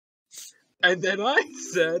And then I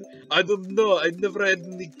said, I don't know, I never had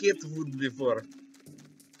any cat food before.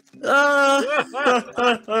 Oh.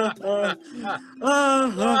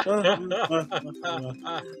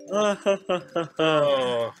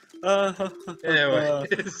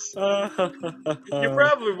 Anyways, you're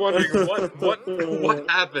probably wondering what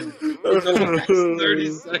happened in the last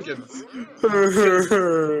 30 seconds.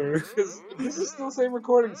 Because this is still the same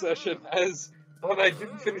recording session as when I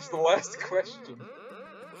didn't finish the last question.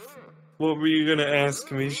 What were you gonna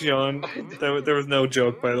ask me, Sean? There was no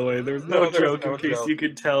joke, by the way. There was no joke, in case you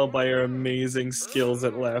could tell by your amazing skills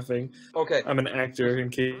at laughing. Okay. I'm an actor,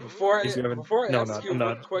 in case Before I you haven't... ask you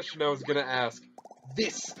what question I was gonna ask,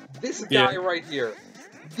 this guy right here,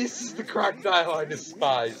 this is the crocodile I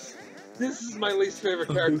despise. This is my least favorite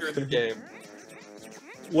character in the game.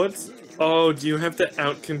 What's... Oh, do you have to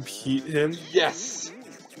outcompete him? Yes!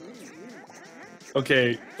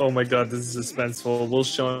 Okay, oh my god, this is suspenseful. We'll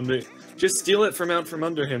show him... Just steal it from out from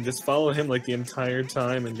under him. Just follow him like the entire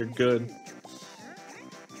time and you're good.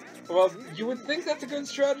 Well, you would think that's a good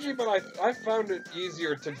strategy, but I found it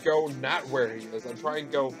easier to go not where he is and try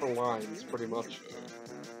and go for lines, pretty much.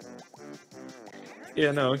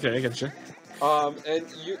 Yeah, no, okay, I getcha. And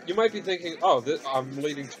you might be thinking, oh, I'm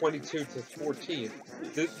leading 22 to 14.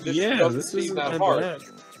 This doesn't seem that hard. Bad.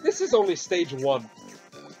 This is only stage 1.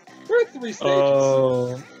 We're at 3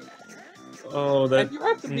 stages. Oh, that... And you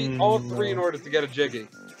have to beat all 3 in order to get a Jiggy.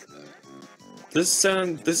 This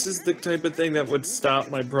is the type of thing that would stop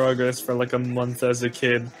my progress for like a month as a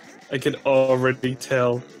kid. I could already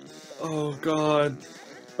tell. Oh god.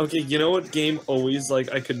 Okay, you know what game always,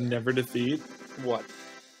 like, I could never defeat? What?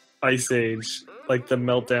 Ice Age. Like the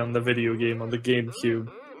Meltdown, the video game on the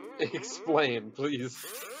GameCube. Explain, please.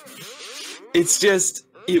 It's just,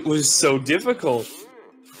 it was so difficult.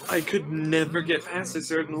 I could never get past a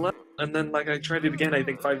certain level. And then, like, I tried it again, I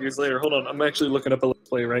think 5 years later. Hold on, I'm actually looking up a Let's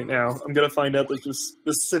Play right now. I'm gonna find out the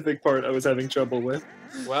specific part I was having trouble with.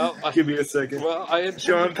 Well, give me a second. Well, I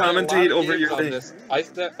Sean, commentate over your thing. I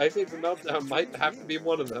think the Meltdown might have to be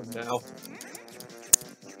one of them now.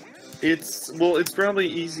 It's probably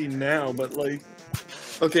easy now, but, like...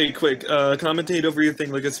 Okay, quick, commentate over your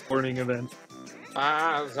thing like a sporting event.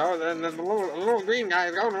 So then the little green guy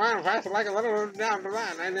is going around fast like a little down the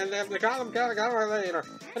line, and then they call him later.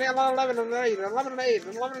 And they got 11 and 8, 11 and 8,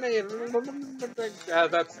 11 and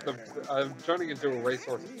 8. That's the... I'm turning into a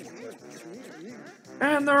racehorse.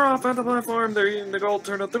 And they're off on the platform, they're eating the gold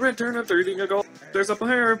turnip, the red turnip, they're eating a gold... There's a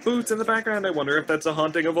pair of boots in the background, I wonder if that's a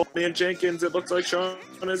haunting of old man Jenkins. It looks like Sean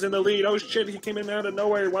is in the lead. Oh shit, he came in out of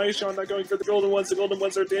nowhere. Why is Sean not going for the golden ones? The golden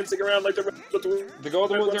ones are dancing around like the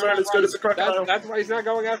golden ones aren't as good as the crocodile. That's why he's not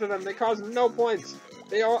going after them. They cause no points.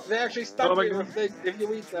 They actually stop you if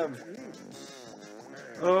you eat them.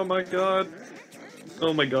 Oh my god.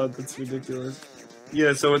 Oh my god, that's ridiculous.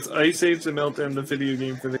 Yeah, so it's Ice Age the Meltdown, the video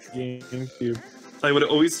game for the GameCube. I would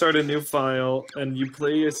always start a new file, and you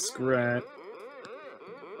play as Scrat.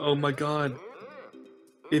 Oh my god.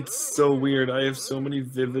 It's so weird. I have so many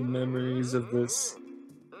vivid memories of this.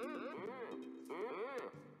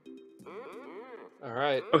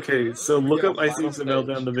 Alright. Okay, so look up Ice Age the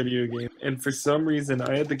Meltdown, the video game, and for some reason,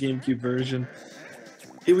 I had the GameCube version.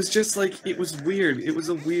 It was just like, it was weird. It was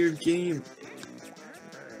a weird game.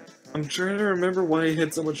 I'm trying to remember why I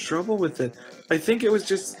had so much trouble with it. I think it was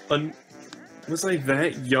just... Was I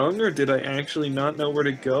that young, or did I actually not know where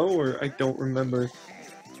to go, or I don't remember.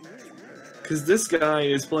 Because this guy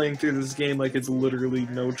is playing through this game like it's literally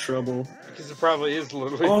no trouble. Because it probably is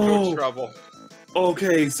literally no trouble.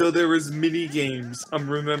 Okay, so there was mini games. I'm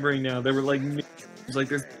remembering now. There were like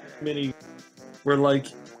there's mini where like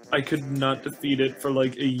I could not defeat it for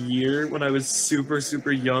like a year when I was super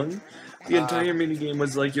young. The entire mini game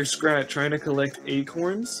was like your Scrat trying to collect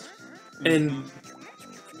acorns, and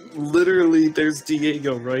literally there's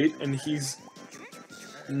Diego, right? And he's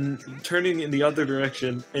turning in the other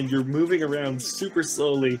direction, and you're moving around super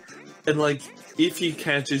slowly, and like if he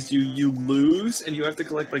catches you, you lose, and you have to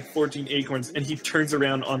collect like 14 acorns, and he turns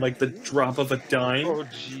around on like the drop of a dime. Oh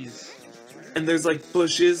jeez. And there's like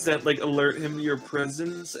bushes that like alert him to your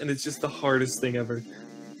presence, and it's just the hardest thing ever.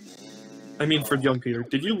 I mean, for young Peter.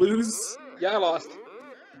 Did you lose? Yeah, I lost.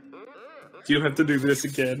 Do you have to do this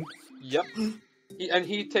again? Yep. And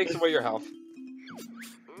he takes away your health.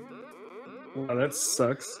 Wow, that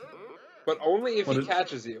sucks. But only if he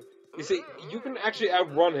catches you. You see, you can actually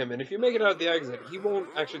outrun him, and if you make it out the exit, he won't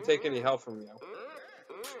actually take any health from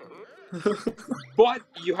you. But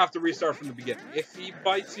you have to restart from the beginning. If he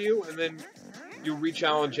bites you, and then you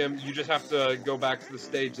re-challenge him, you just have to go back to the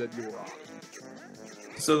stage that you were on.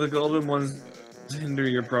 So the golden ones hinder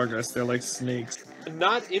your progress, they're like snakes.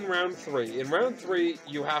 Not in round 3. In round 3,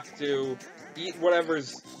 you have to eat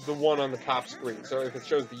whatever's the one on the top screen. So if it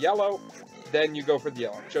shows the yellow, then you go for the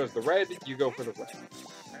yellow. If it shows the red, you go for the red.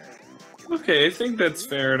 Okay, I think that's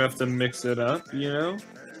fair enough to mix it up, you know?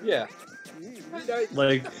 Yeah.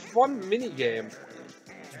 Like, fun mini game.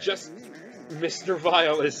 Just Mr.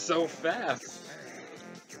 Vile is so fast.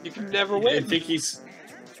 You can never win. I think he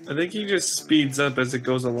just speeds up as it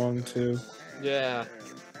goes along too. Yeah.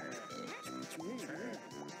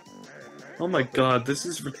 Oh my god, this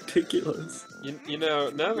is ridiculous. You know,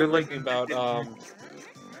 now that I'm thinking about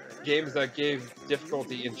games that gave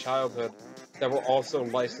difficulty in childhood that were also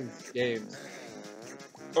licensed games.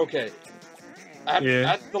 Okay. At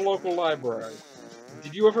the local library,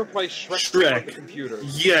 did you ever play Shrek on the computer?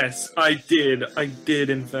 Yes, I did. I did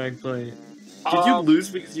in fact play it. Did you lose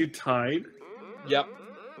because you tied? Yep.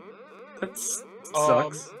 That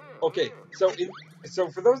sucks. Okay, so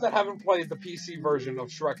for those that haven't played the PC version of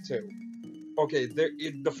Shrek 2, okay,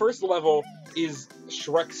 the first level is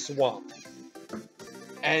Shrek Swamp.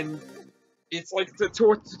 And it's like the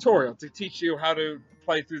tutorial to teach you how to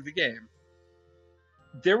play through the game.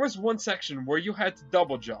 There was one section where you had to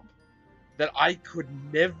double jump that I could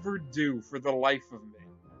never do for the life of me.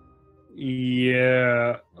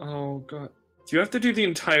 Yeah. Oh god. Do you have to do the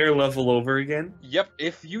entire level over again? Yep.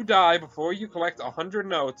 If you die before you collect 100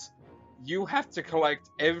 notes, you have to collect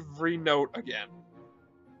every note again.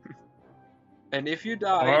 And if you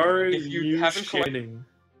die, if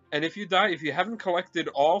you haven't collected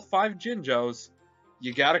all 5 Jinjos,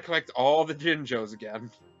 you gotta collect all the Jinjos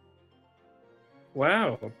again.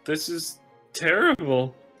 Wow, this is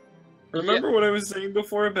terrible. Remember what I was saying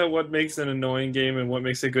before about what makes an annoying game and what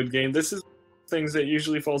makes a good game? This is things that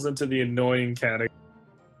usually falls into the annoying category.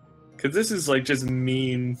 Because this is like just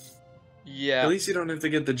mean. Yeah. At least you don't have to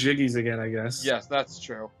get the jiggies again, I guess. Yes, that's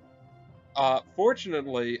true.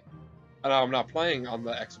 Fortunately, and I'm not playing on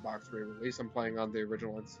the Xbox re-release, I'm playing on the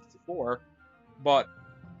original N64, but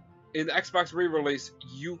in the Xbox re-release,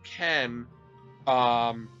 you can,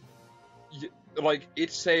 like,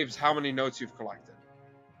 it saves how many notes you've collected.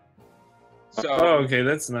 So, okay,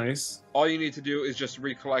 that's nice. All you need to do is just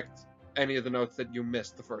recollect any of the notes that you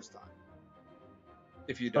missed the first time.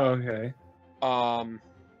 If you don't. Okay.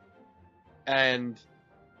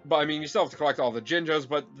 But I mean, you still have to collect all the Jinjos,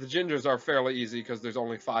 but the Jinjos are fairly easy because there's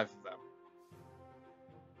only 5 of them.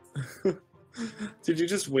 Did you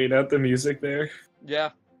just wait out the music there? Yeah.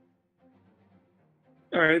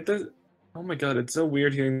 Alright, oh my god, it's so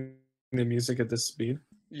weird hearing the music at this speed.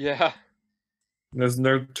 Yeah. There's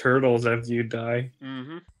no turtles after you die.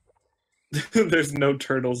 Mm-hmm. There's no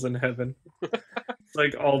turtles in heaven. It's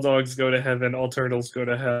like all dogs go to heaven, all turtles go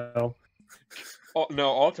to hell. Oh, no,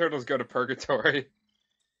 all turtles go to Purgatory.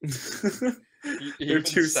 They're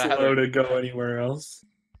too slow to go anywhere else.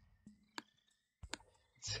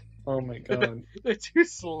 Oh my god. They're too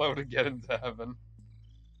slow to get into heaven.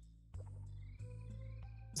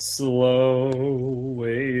 Slow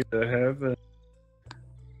way to heaven.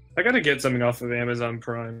 I gotta get something off of Amazon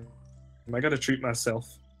Prime. I gotta treat myself.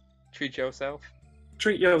 Treat yourself?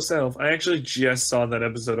 Treat yourself. I actually just saw that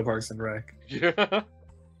episode of Parks and Rec. Yeah.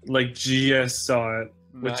 Like, just saw it.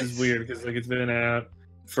 Nice. Which is weird, because like it's been out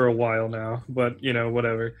for a while now. But, you know,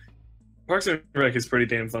 whatever. Parks and Rec is pretty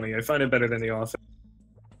damn funny. I find it better than The Office.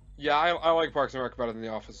 Yeah, I like Parks and Rec better than The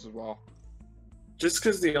Office as well. Just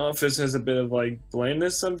because The Office has a bit of, like,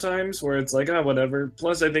 blandness sometimes, where it's like, whatever.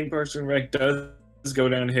 Plus, I think Parks and Rec does go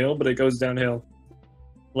downhill, but it goes downhill,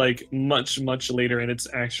 like, much, much later in its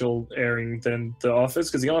actual airing than The Office,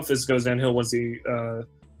 because The Office goes downhill once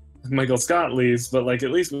Michael Scott leaves, but, like,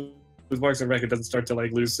 at least with Parks and Rec, it doesn't start to,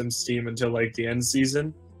 like, lose some steam until, like, the end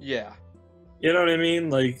season. Yeah. You know what I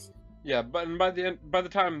mean? Like... Yeah, but by the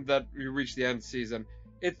time that we reach the end season,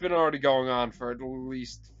 it's been already going on for at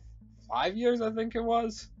least 5 years, I think it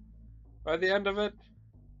was, by the end of it.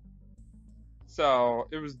 So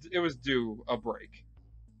it was due a break.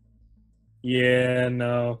 Yeah,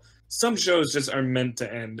 no. Some shows just are meant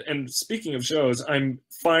to end. And speaking of shows, I'm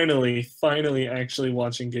finally actually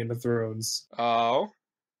watching Game of Thrones. Oh.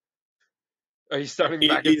 Are you starting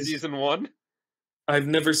back at season 1? I've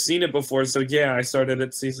never seen it before, so yeah, I started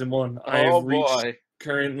at season 1. Oh boy.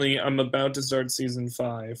 Currently, I'm about to start season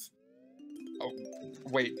 5. Oh,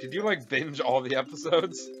 wait, did you, like, binge all the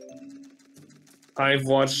episodes? I've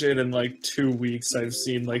watched it in, like, 2 weeks. I've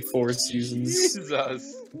seen, like, 4 seasons.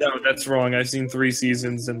 Jesus. No, that's wrong. I've seen 3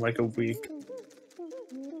 seasons in, like, a week.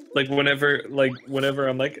 Like, whenever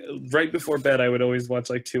I'm, like, right before bed, I would always watch,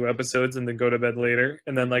 like, 2 episodes and then go to bed later.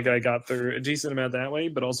 And then, like, I got through a decent amount that way,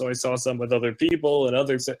 but also I saw some with other people and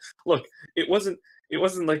others. Look, it wasn't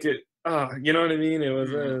like You know what I mean? It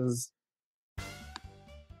was.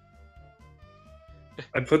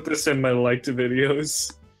 I put this in my liked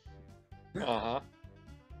videos.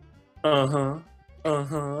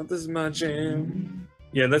 This is my jam.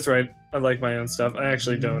 Yeah, that's right. I like my own stuff. I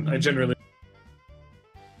actually don't. I generally.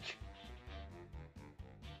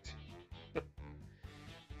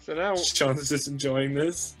 So now Sean's just enjoying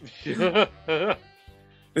this.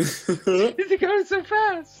 It's going so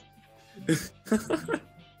fast.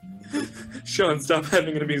 Sean, stop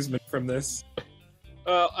having an amusement from this.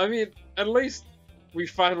 I mean, at least we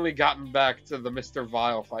finally gotten back to the Mr.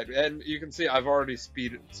 Vile fight, and you can see I've already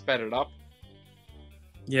sped it up.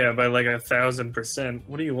 Yeah, by like 1,000%.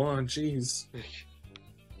 What do you want? Jeez.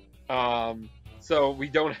 So we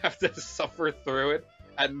don't have to suffer through it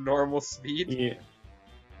at normal speed. Yeah.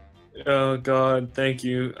 Oh god, thank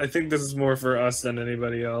you. I think this is more for us than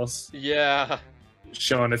anybody else. Yeah.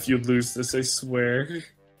 Sean, if you lose this, I swear.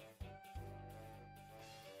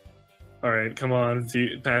 Alright, come on,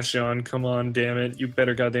 pass Sean. Come on, damn it. You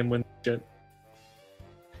better goddamn win shit.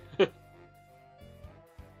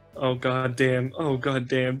 Oh goddamn. Oh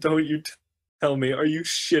goddamn. Don't you tell me. Are you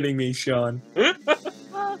shitting me, Sean? Are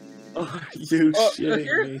you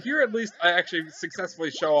shitting me? Here at least I actually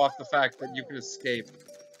successfully show off the fact that you can escape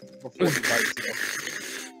before he bites you.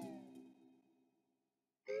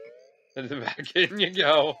 And then back in you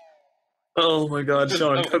go. Oh my god,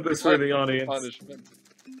 Sean, cut this for the audience. Punishment.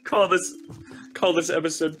 Call this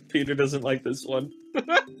episode Peter doesn't like this one.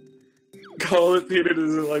 Call it Peter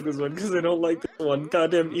doesn't like this one, because I don't like this one.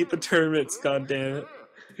 Goddamn, eat the tournaments, goddamn it.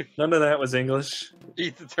 None of that was English.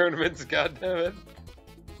 Eat the tournaments, goddamn it.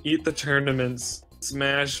 Eat the tournaments.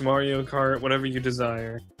 Smash, Mario Kart, whatever you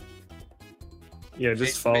desire. Yeah,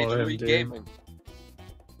 just follow Major him, League dude. Gaming.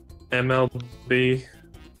 MLB.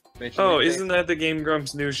 Major Oh, League isn't that the Game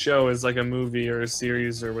Grumps' new show? Is like a movie or a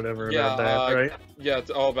series or whatever about that, right? Yeah, it's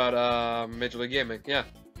all about Major League Gaming. Yeah.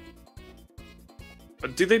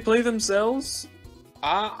 Do they play themselves?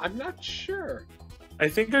 I'm not sure. I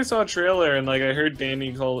think I saw a trailer and like I heard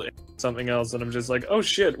Danny call it something else, and I'm just like, oh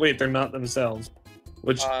shit, wait, they're not themselves.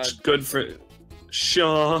 Which good for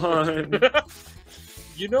Sean.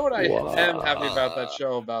 You know what I am happy about that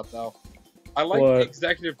show about though? I like the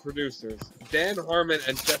executive producers, Dan Harmon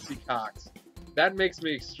and Jesse Cox. That makes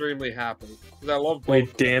me extremely happy because I love.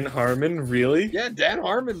 Wait, Dan Harmon, really? Yeah, Dan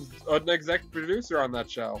Harmon's an executive producer on that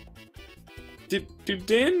show. Do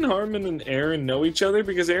Dan Harmon and Aaron know each other?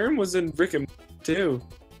 Because Aaron was in Rick and Morty too.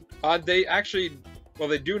 They actually, well,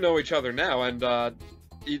 they do know each other now, and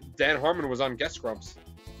Dan Harmon was on Guest Grumps.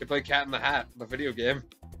 They played Cat in the Hat, the video game.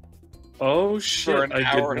 Oh shit! For an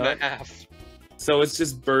hour and a half. So it's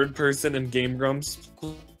just Bird Person and Game Grumps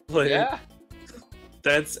play. Yeah.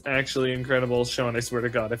 That's actually incredible, Sean. I swear to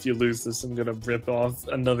God, if you lose this, I'm gonna rip off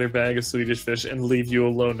another bag of Swedish fish and leave you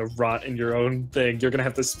alone to rot in your own thing. You're gonna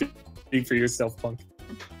have to speak for yourself, punk.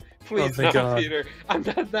 Please, no, God. Peter. I'm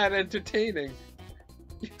not that entertaining.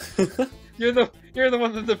 You're the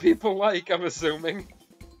one that the people like, I'm assuming.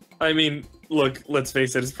 I mean, look, let's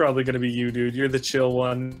face it, it's probably gonna be you, dude. You're the chill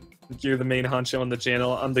one. You're the main honcho on the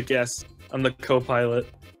channel. I'm the guest. I'm the co-pilot.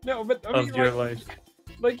 No, but I mean, of your life.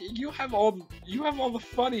 Like you have all the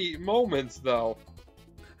funny moments though.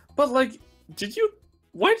 But like,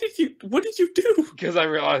 what did you do? Because I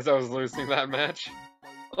realized I was losing that match.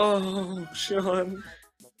 Oh, Sean.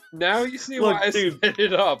 Now you see why I sped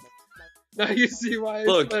it up. Now you see why I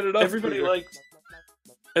sped it up.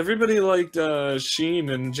 Everybody liked Sheen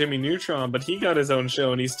and Jimmy Neutron, but he got his own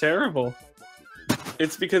show and he's terrible.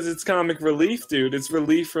 It's because it's comic relief, dude. It's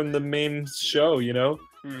relief from the main show, you know?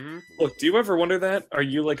 Mm-hmm. Look, do you ever wonder that? Are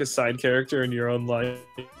you like a side character in your own life?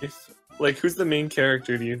 Like, who's the main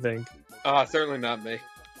character, do you think? Certainly not me.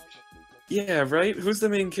 Yeah, right? Who's the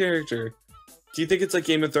main character? Do you think it's like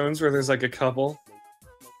Game of Thrones where there's like a couple?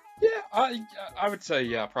 Yeah, I would say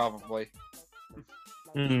yeah, probably.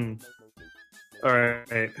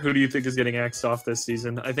 Alright, who do you think is getting axed off this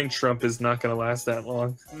season? I think Trump is not gonna last that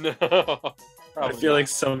long. No. I feel like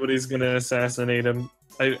somebody's gonna assassinate him.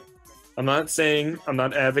 I'm not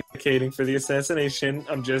advocating for the assassination.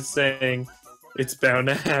 I'm just saying it's bound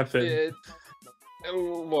to happen.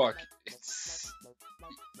 Look,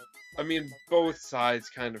 I mean, both sides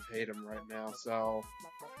kind of hate him right now, so...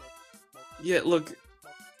 Yeah, look,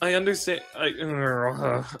 I understand...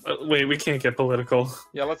 wait, we can't get political.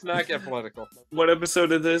 Yeah, let's not get political. What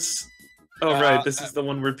episode of this? Oh, right, this is the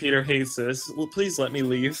one where Peter hates this. Well, please let me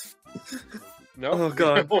leave. No. Oh,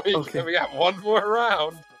 God. Okay. We got one more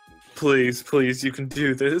round. Please, please, you can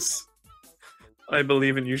do this. I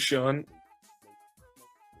believe in you, Sean.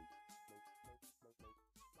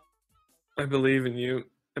 I believe in you.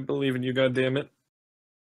 I believe in you, goddammit.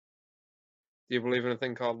 Do you believe in a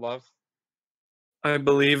thing called love? I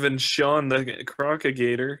believe in Sean the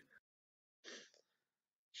Crocagator.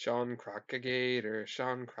 Sean Crocagator,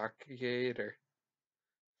 Sean Crocagator.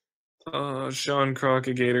 Oh, Sean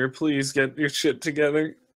Crocagator, please get your shit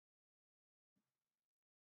together.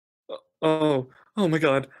 Oh, oh my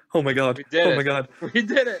god, oh my god, We did oh it. my god. We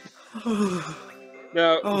did it.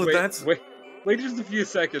 Now, Oh, wait just a few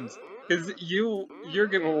seconds, because you're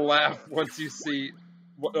gonna laugh once you see.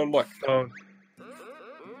 Look. Oh.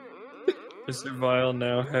 Mr. Vile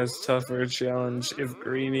now has tougher challenge. If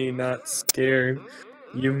Greenie not scared,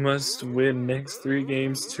 you must win next 3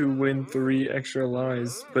 games to win 3 extra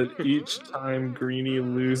lives. But each time Greenie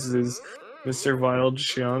loses, Mr. Vile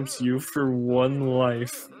jumps you for 1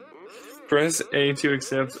 life. Press A to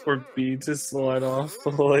accept or B to slide off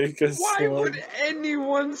like a Why slug. would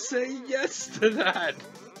anyone say yes to that?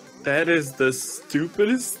 That is the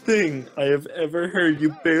stupidest thing I have ever heard.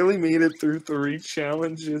 You barely made it through 3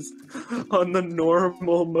 challenges on the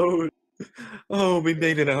normal mode. Oh, we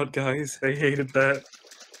made it out, guys. I hated that.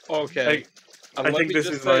 Okay. I think this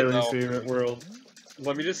is Riley's favorite world.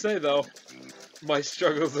 Let me just say, though, my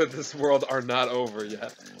struggles with this world are not over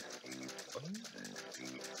yet.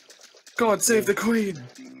 God save the queen!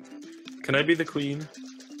 Can I be the queen?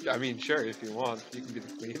 I mean, sure, if you want, you can be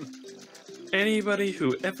the queen. Anybody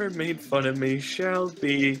who ever made fun of me shall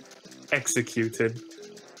be executed.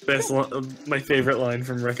 My favorite line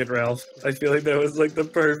from Wreck-It Ralph. I feel like that was like the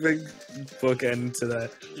perfect bookend to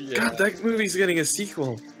that. Yeah. God, that movie's getting a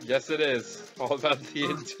sequel. Yes, it is. All about the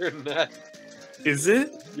internet. Is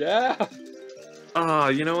it? Yeah. Ah,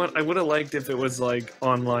 you know what? I would have liked if it was like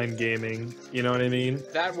online gaming. You know what I mean?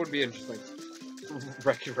 That would be interesting.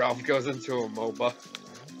 Wreck-It Ralph goes into a MOBA.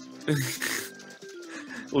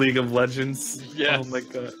 League of Legends. Yes. Oh my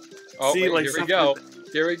god. Oh, see, wait, like, here we go.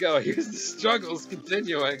 Here we go. Here's the struggles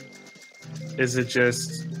continuing. Is it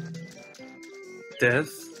just death?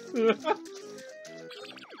 The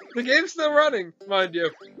game's still running, mind you.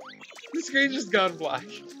 The screen just gone black.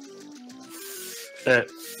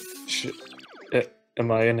 Am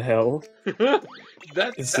I in hell?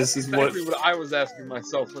 That's exactly what I was asking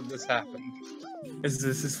myself when this happened. Is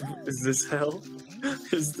this hell?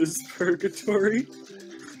 Is this purgatory?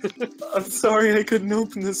 I'm sorry I couldn't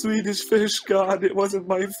open the Swedish fish, God. It wasn't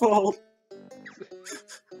my fault.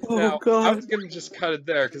 Oh, now, God. I was gonna just cut it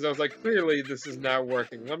there, because I was like, clearly this is not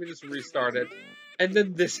working. Let me just restart it. And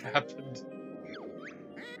then this happened.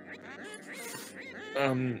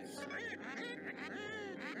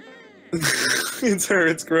 It's her,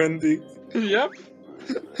 it's Grundy. Yep.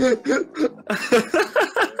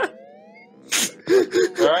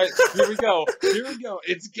 Alright, here we go. Here we go.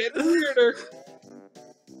 It's getting weirder.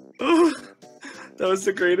 Oh, that was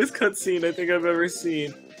the greatest cutscene I think I've ever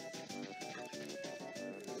seen.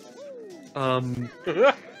 So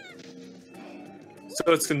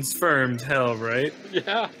it's confirmed hell, right?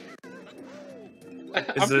 Yeah.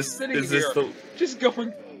 I'm just sitting here, just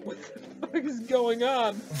going, what the fuck is going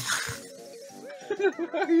on? What the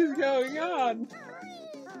fuck is going on?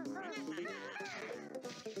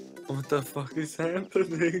 What the fuck is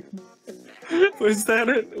happening? Was that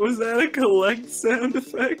a collect sound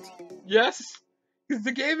effect? Yes, because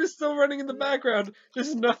the game is still running in the background.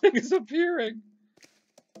 Just nothing is appearing.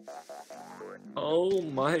 Oh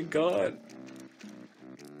my god.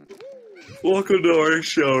 Welcome to our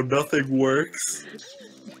show. Nothing works.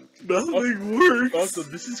 Nothing works. Also,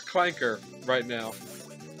 this is Clanker right now.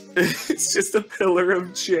 It's just a pillar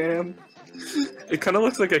of jam. It kind of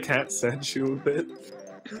looks like a cat statue a bit.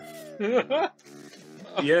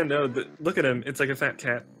 Yeah, no, look at him. It's like a fat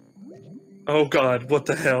cat. Oh god, what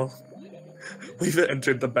the hell? We've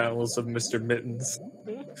entered the bowels of Mr. Mittens.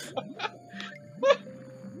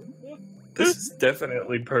 This is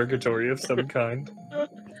definitely purgatory of some kind.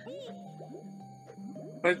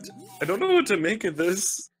 I don't know what to make of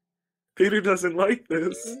this. Peter doesn't like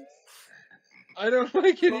this. I don't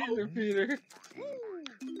like it either, Peter.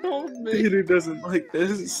 Hold me. Peter doesn't like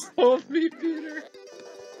this. Hold me, Peter.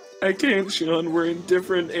 I can't, Sean. We're in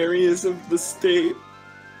different areas of the state.